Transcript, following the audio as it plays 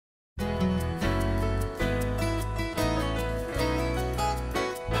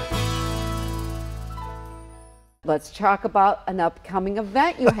let's talk about an upcoming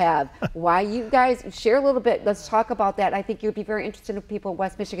event you have. Why you guys share a little bit. Let's talk about that. I think you'd be very interested in people in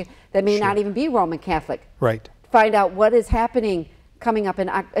West Michigan that may not even be Roman Catholic. Right. Find out what is happening coming up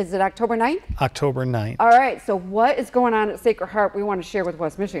in, is it October 9th? October 9th. All right, so what is going on at Sacred Heart we want to share with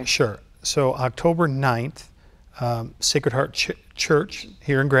West Michigan? Sure. So October 9th, Sacred Heart Church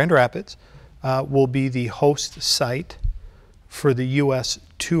here in Grand Rapids will be the host site for the U.S.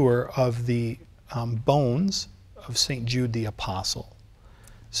 tour of the bones of St. Jude the Apostle.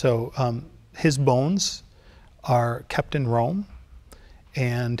 So his bones are kept in Rome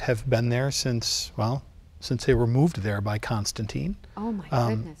and have been there since, well, since they were moved there by Constantine. Oh my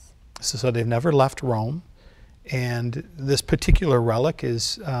goodness. So they've never left Rome. And this particular relic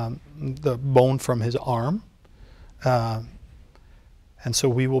is the bone from his arm. And so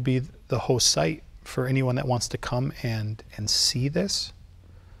we will be the host site for anyone that wants to come and see this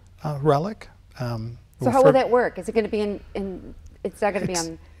relic. So how will that work? Is it going to be in it's not going to be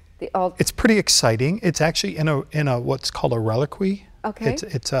on the altar? It's pretty exciting. It's actually in a what's called a reliquary. Okay.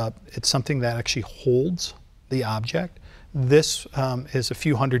 It's something that actually holds the object. This is a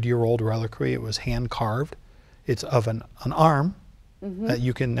few hundred-year-old reliquary. It was hand carved. It's of an arm that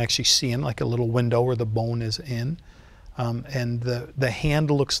you can actually see in, like a little window where the bone is in. And the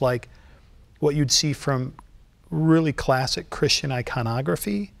hand looks like what you'd see from really classic Christian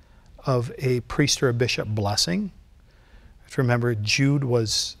iconography of a priest or a bishop blessing. If you remember, Jude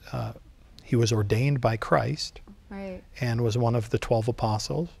was, he was ordained by Christ. Right. And was one of the 12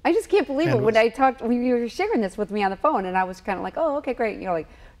 apostles. I just can't believe it. When you were sharing this with me on the phone, and I was kind of like, oh, okay, great. And you're like,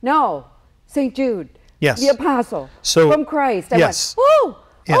 no, St. Jude, yes, the apostle, so, from Christ. I yes. went, oh,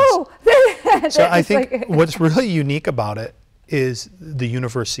 yes. oh. So I think like what's really unique about it is the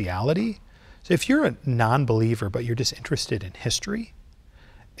universality. So if you're a non-believer, but you're just interested in history,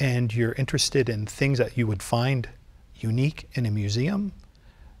 and you're interested in things that you would find unique in a museum,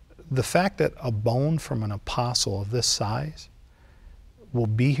 the fact that a bone from an apostle of this size will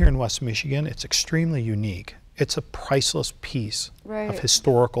be here in West Michigan, it's extremely unique. It's a priceless piece of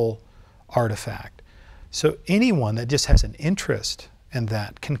historical artifact. So anyone that just has an interest in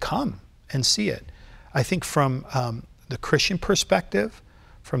that can come and see it. I think from the Christian perspective,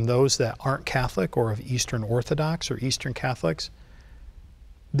 from those that aren't Catholic or of Eastern Orthodox or Eastern Catholics,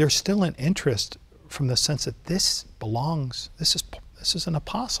 there's still an interest from the sense that this belongs, this is an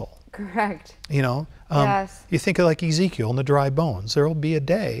apostle. Correct. You know, yes. You think of like Ezekiel and the dry bones. There will be a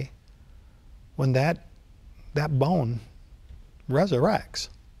day when that bone resurrects.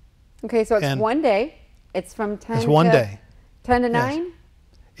 Okay, so it's one day. It's from 10 it's one day. 10 to yes. 9?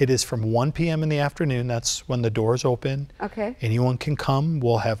 It is from 1 p.m. in the afternoon. That's when the doors open. Okay. Anyone can come.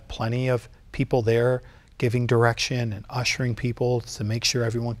 We'll have plenty of people there giving direction and ushering people to make sure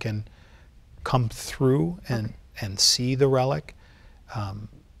everyone can come through and see the relic.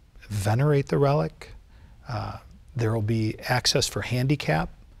 Venerate the relic. There will be access for handicap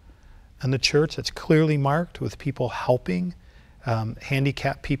in the church that's clearly marked with people helping.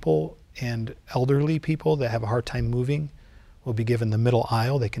 Handicapped people and elderly people that have a hard time moving will be given the middle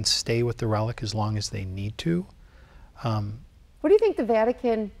aisle. They can stay with the relic as long as they need to. What do you think the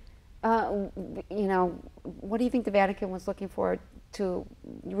Vatican, you know, what do you think the Vatican was looking for to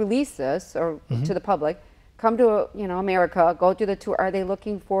release this or to the public? Come to, you know, America, go through the tour. Are they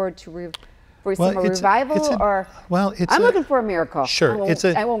looking forward to some revival or? Well, I'm looking for a miracle. Sure,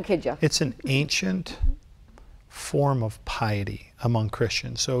 I won't kid you. It's an ancient form of piety among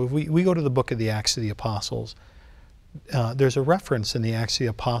Christians. So if we go to the book of the Acts of the Apostles, there's a reference in the Acts of the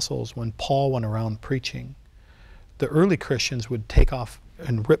Apostles when Paul went around preaching. The early Christians would take off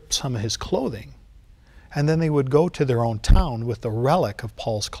and rip some of his clothing, and then they would go to their own town with the relic of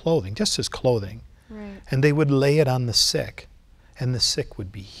Paul's clothing, just his clothing. Right. And they would lay it on the sick, and the sick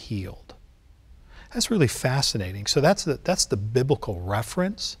would be healed. That's really fascinating. So that's the biblical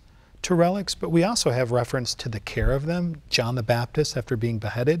reference to relics, but we also have reference to the care of them. John the Baptist, after being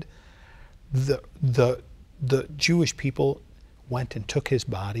beheaded, the Jewish people went and took his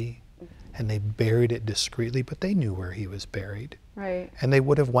body, and they buried it discreetly, but they knew where he was buried. Right. And they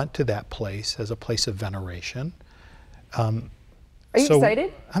would have went to that place as a place of veneration. Are you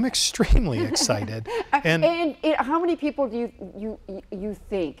excited? I'm extremely excited. And how many people do you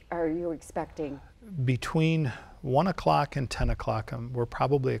think are you expecting? Between 1 o'clock and 10 o'clock, we're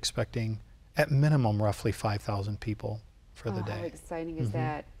probably expecting at minimum roughly 5,000 people for the day. How exciting is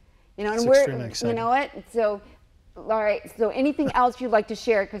that? You know, it's and extremely exciting. You know what? So, all right. So, anything else you'd like to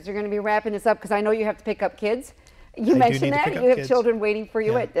share? Because you're going to be wrapping this up. Because I know you have to pick up kids. You mentioned that you have children waiting for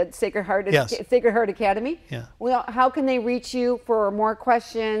you at Sacred Heart Academy. Yeah. Well, how can they reach you for more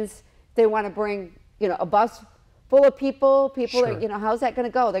questions? They want to bring, you know, a bus full of people? People Sure. are, you know, how's that going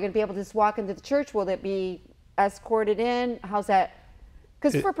to go? They're going to be able to just walk into the church. Will it be escorted in? How's that?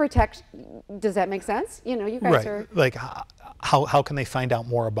 Because for protection, does that make sense? You know, you guys Right. are. Like, how can they find out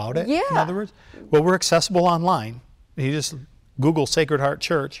more about it? Yeah. In other words, well, we're accessible online. You just Google Sacred Heart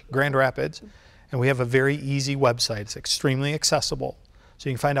Church, Grand Rapids, and we have a very easy website. It's extremely accessible. So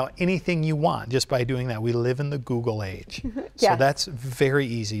you can find out anything you want just by doing that. We live in the Google age. Yeah. So that's very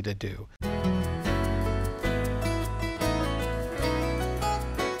easy to do.